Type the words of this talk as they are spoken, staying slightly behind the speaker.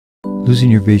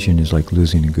Losing your vision is like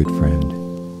losing a good friend.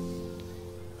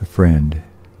 A friend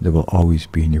that will always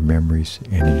be in your memories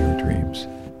and in your dreams.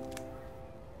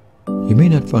 You may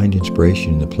not find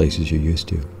inspiration in the places you're used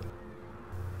to.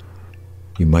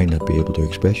 You might not be able to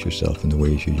express yourself in the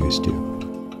ways you used to.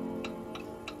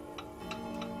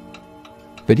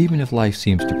 But even if life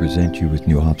seems to present you with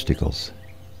new obstacles,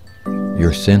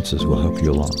 your senses will help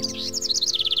you along.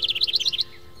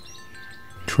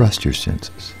 Trust your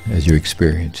senses as you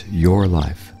experience your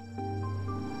life.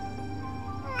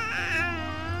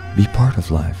 Be part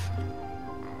of life.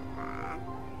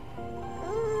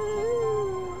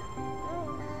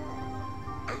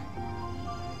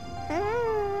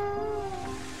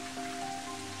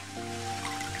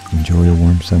 Enjoy a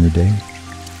warm summer day.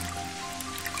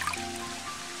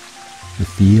 The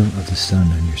feel of the sun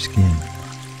on your skin.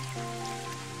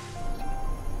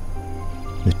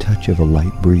 The touch of a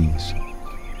light breeze.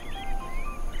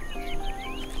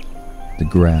 The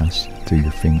grass through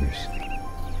your fingers.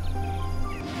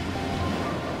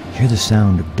 Hear the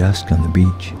sound of dusk on the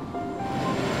beach.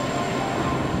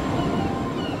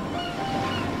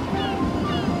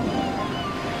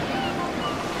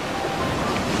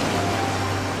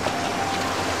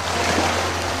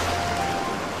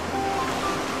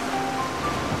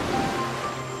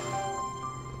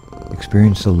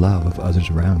 Experience the love of others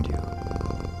around you.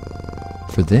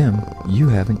 For them, you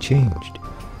haven't changed.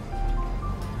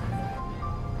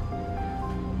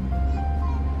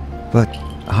 But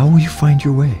how will you find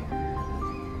your way?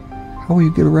 How will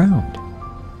you get around?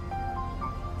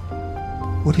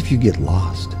 What if you get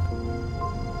lost?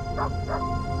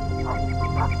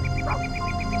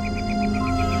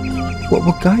 What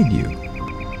will guide you?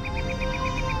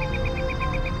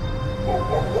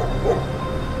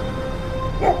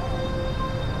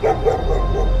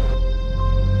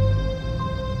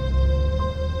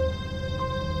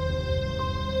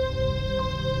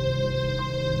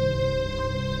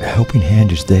 A helping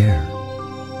hand is there.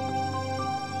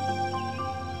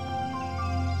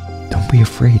 Don't be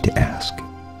afraid to ask.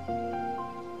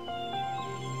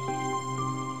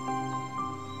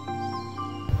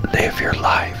 Live your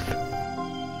life.